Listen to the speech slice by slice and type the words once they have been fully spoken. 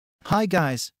Hi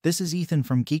guys, this is Ethan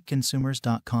from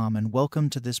geekconsumers.com and welcome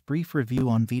to this brief review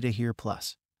on VitaHear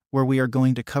Plus, where we are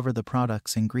going to cover the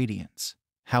product's ingredients,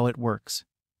 how it works,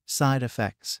 side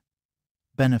effects,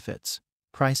 benefits,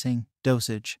 pricing,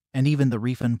 dosage, and even the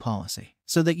refund policy,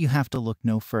 so that you have to look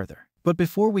no further. But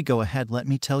before we go ahead, let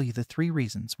me tell you the 3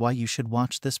 reasons why you should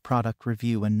watch this product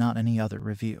review and not any other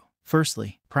review.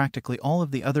 Firstly, practically all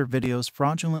of the other videos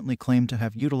fraudulently claim to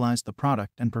have utilized the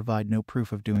product and provide no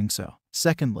proof of doing so.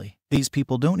 Secondly, these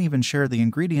people don't even share the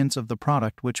ingredients of the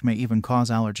product, which may even cause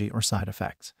allergy or side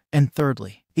effects. And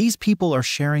thirdly, these people are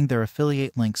sharing their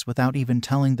affiliate links without even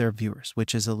telling their viewers,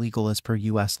 which is illegal as per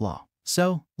US law.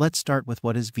 So, let's start with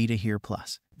what is VitaHear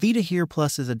Plus. VitaHear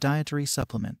Plus is a dietary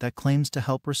supplement that claims to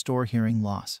help restore hearing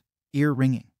loss, ear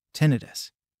ringing,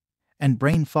 tinnitus, and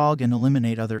brain fog and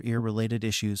eliminate other ear-related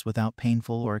issues without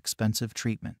painful or expensive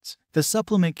treatments. The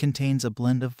supplement contains a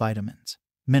blend of vitamins,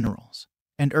 minerals,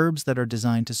 and herbs that are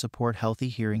designed to support healthy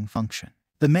hearing function.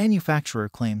 The manufacturer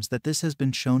claims that this has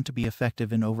been shown to be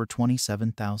effective in over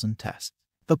 27,000 tests.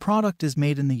 The product is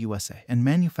made in the USA and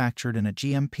manufactured in a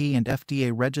GMP and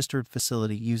FDA-registered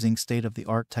facility using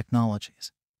state-of-the-art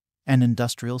technologies and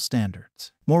industrial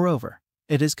standards. Moreover,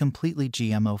 it is completely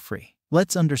GMO-free.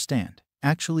 Let's understand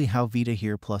actually how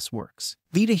VitaHear Plus works.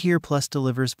 VitaHear Plus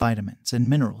delivers vitamins and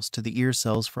minerals to the ear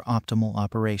cells for optimal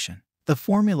operation. The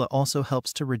formula also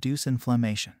helps to reduce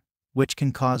inflammation, which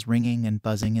can cause ringing and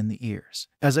buzzing in the ears.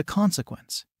 As a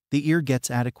consequence, the ear gets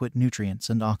adequate nutrients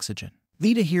and oxygen.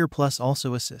 VitaHear Plus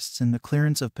also assists in the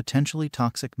clearance of potentially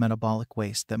toxic metabolic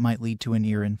waste that might lead to an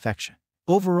ear infection.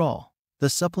 Overall, the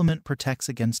supplement protects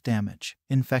against damage,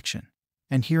 infection,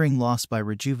 and hearing loss by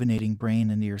rejuvenating brain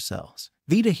and ear cells.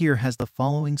 VitaHear has the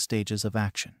following stages of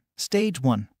action. Stage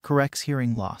 1, corrects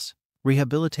hearing loss,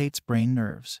 rehabilitates brain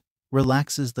nerves,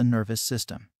 relaxes the nervous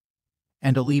system,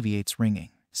 and alleviates ringing.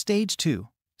 Stage 2,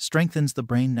 strengthens the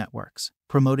brain networks,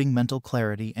 promoting mental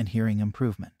clarity and hearing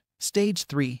improvement. Stage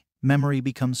 3, memory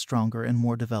becomes stronger and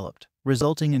more developed,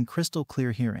 resulting in crystal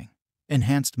clear hearing,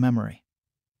 enhanced memory,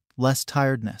 less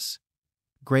tiredness,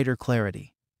 greater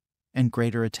clarity, and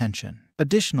greater attention.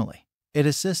 Additionally, it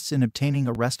assists in obtaining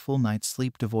a restful night's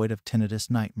sleep devoid of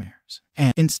tinnitus nightmares.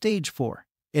 And in Stage 4,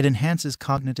 it enhances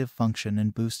cognitive function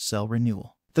and boosts cell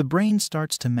renewal. The brain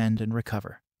starts to mend and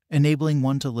recover, enabling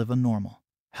one to live a normal,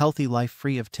 healthy life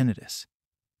free of tinnitus,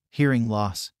 hearing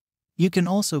loss. You can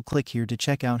also click here to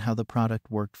check out how the product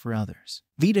worked for others.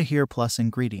 VitaHear Plus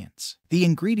ingredients. The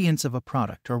ingredients of a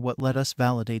product are what let us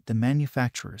validate the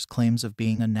manufacturer's claims of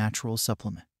being a natural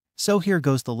supplement. So here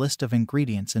goes the list of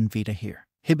ingredients in VitaHear.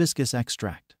 Hibiscus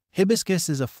extract. Hibiscus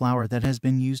is a flower that has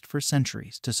been used for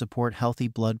centuries to support healthy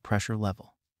blood pressure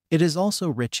level. It is also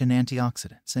rich in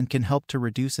antioxidants and can help to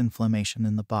reduce inflammation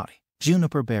in the body.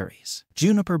 Juniper berries.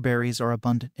 Juniper berries are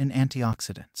abundant in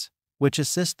antioxidants, which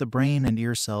assist the brain and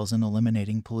ear cells in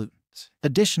eliminating pollutants.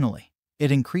 Additionally,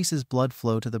 it increases blood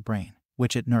flow to the brain,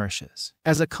 which it nourishes.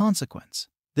 As a consequence,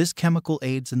 this chemical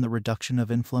aids in the reduction of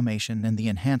inflammation and the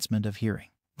enhancement of hearing.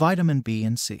 Vitamin B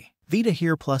and C.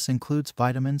 VitaHear Plus includes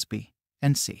vitamins B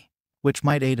and C, which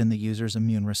might aid in the user's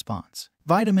immune response.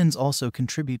 Vitamins also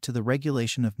contribute to the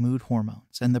regulation of mood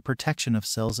hormones and the protection of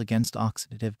cells against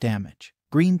oxidative damage.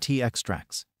 Green tea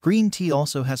extracts. Green tea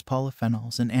also has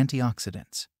polyphenols and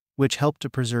antioxidants, which help to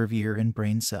preserve ear and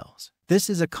brain cells. This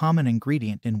is a common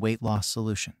ingredient in weight loss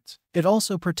solutions. It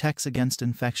also protects against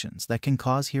infections that can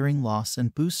cause hearing loss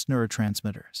and boosts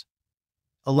neurotransmitters,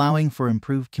 allowing for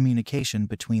improved communication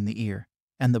between the ear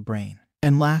and the brain.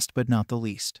 And last but not the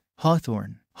least,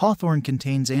 hawthorn. Hawthorn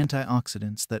contains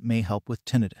antioxidants that may help with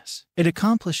tinnitus. It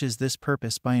accomplishes this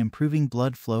purpose by improving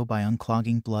blood flow by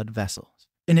unclogging blood vessels.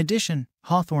 In addition,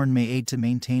 hawthorn may aid to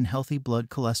maintain healthy blood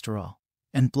cholesterol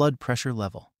and blood pressure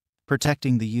level,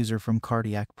 protecting the user from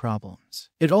cardiac problems.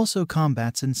 It also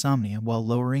combats insomnia while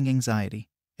lowering anxiety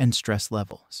and stress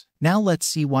levels. Now let's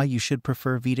see why you should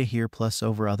prefer VitaHear Plus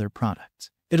over other products.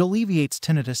 It alleviates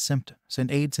tinnitus symptoms and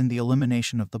aids in the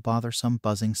elimination of the bothersome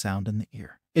buzzing sound in the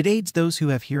ear. It aids those who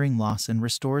have hearing loss and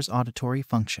restores auditory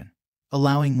function,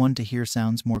 allowing one to hear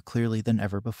sounds more clearly than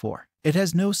ever before. It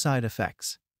has no side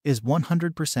effects, is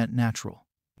 100% natural,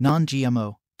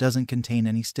 non-GMO, doesn't contain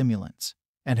any stimulants,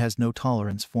 and has no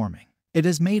tolerance forming. It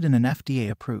is made in an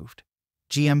FDA-approved,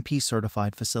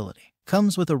 GMP-certified facility.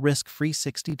 Comes with a risk-free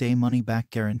 60-day money-back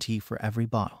guarantee for every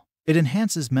bottle. It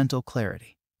enhances mental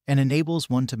clarity and enables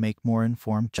one to make more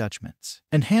informed judgments,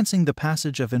 enhancing the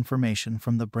passage of information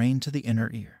from the brain to the inner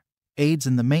ear, aids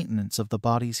in the maintenance of the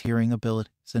body's hearing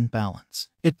abilities and balance.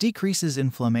 It decreases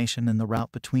inflammation in the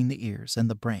route between the ears and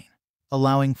the brain,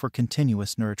 allowing for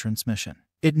continuous neurotransmission.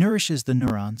 It nourishes the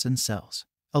neurons and cells,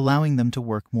 allowing them to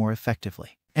work more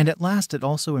effectively. And at last, it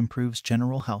also improves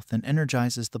general health and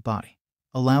energizes the body,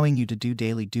 allowing you to do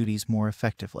daily duties more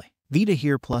effectively.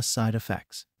 VitaHear Plus side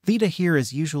effects. VitaHear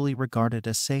is usually regarded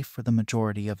as safe for the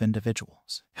majority of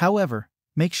individuals. However,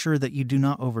 make sure that you do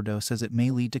not overdose, as it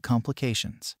may lead to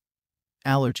complications,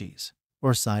 allergies,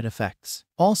 or side effects.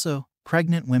 Also,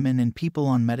 pregnant women and people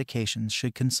on medications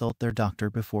should consult their doctor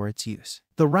before its use.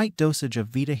 The right dosage of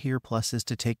VitaHear Plus is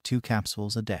to take 2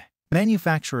 capsules a day.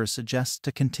 Manufacturer suggests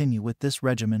to continue with this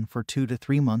regimen for 2 to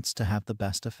 3 months to have the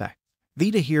best effect.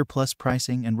 VitaHear Plus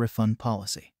pricing and refund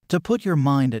policy. To put your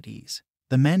mind at ease,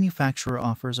 the manufacturer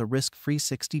offers a risk-free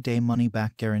 60-day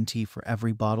money-back guarantee for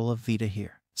every bottle of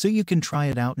VitaHear, so you can try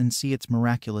it out and see its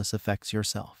miraculous effects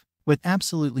yourself, with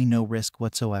absolutely no risk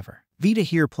whatsoever.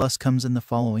 VitaHear Plus comes in the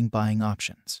following buying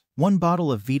options. 1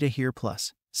 bottle of VitaHear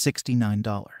Plus,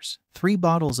 $69. 3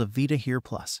 bottles of VitaHear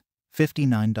Plus,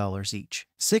 $59 each.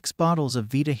 6 bottles of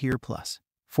VitaHear Plus,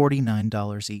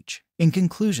 $49 each. In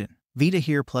conclusion,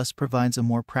 VitaHear Plus provides a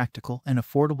more practical and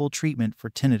affordable treatment for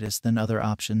tinnitus than other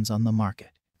options on the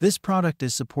market. This product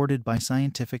is supported by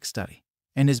scientific study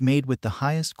and is made with the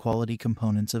highest quality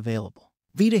components available.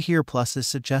 VitaHear Plus is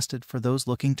suggested for those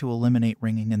looking to eliminate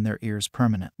ringing in their ears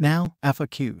permanently. Now,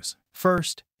 FAQs.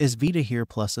 First, is VitaHear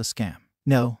Plus a scam?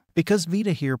 No, because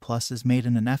VitaHear Plus is made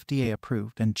in an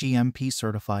FDA-approved and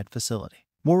GMP-certified facility.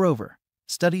 Moreover,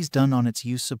 studies done on its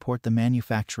use support the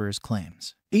manufacturer's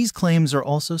claims. These claims are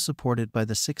also supported by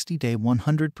the 60-day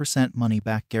 100%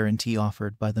 money-back guarantee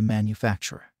offered by the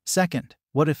manufacturer. Second,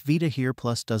 what if VitaHear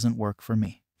Plus doesn't work for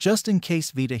me? Just in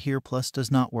case VitaHear Plus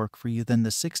does not work for you, then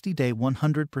the 60-day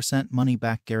 100%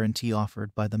 money-back guarantee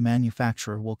offered by the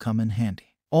manufacturer will come in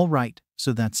handy. Alright,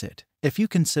 so that's it. If you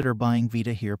consider buying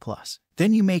VitaHear Plus,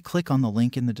 then you may click on the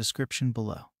link in the description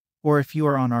below. Or if you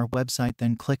are on our website,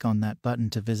 then click on that button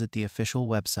to visit the official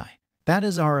website. That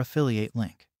is our affiliate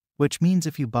link, which means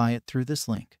if you buy it through this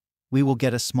link, we will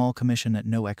get a small commission at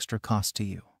no extra cost to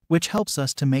you, which helps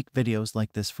us to make videos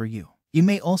like this for you. You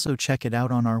may also check it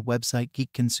out on our website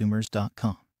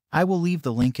geekconsumers.com. I will leave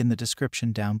the link in the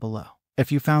description down below.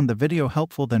 If you found the video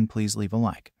helpful, then please leave a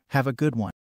like. Have a good one.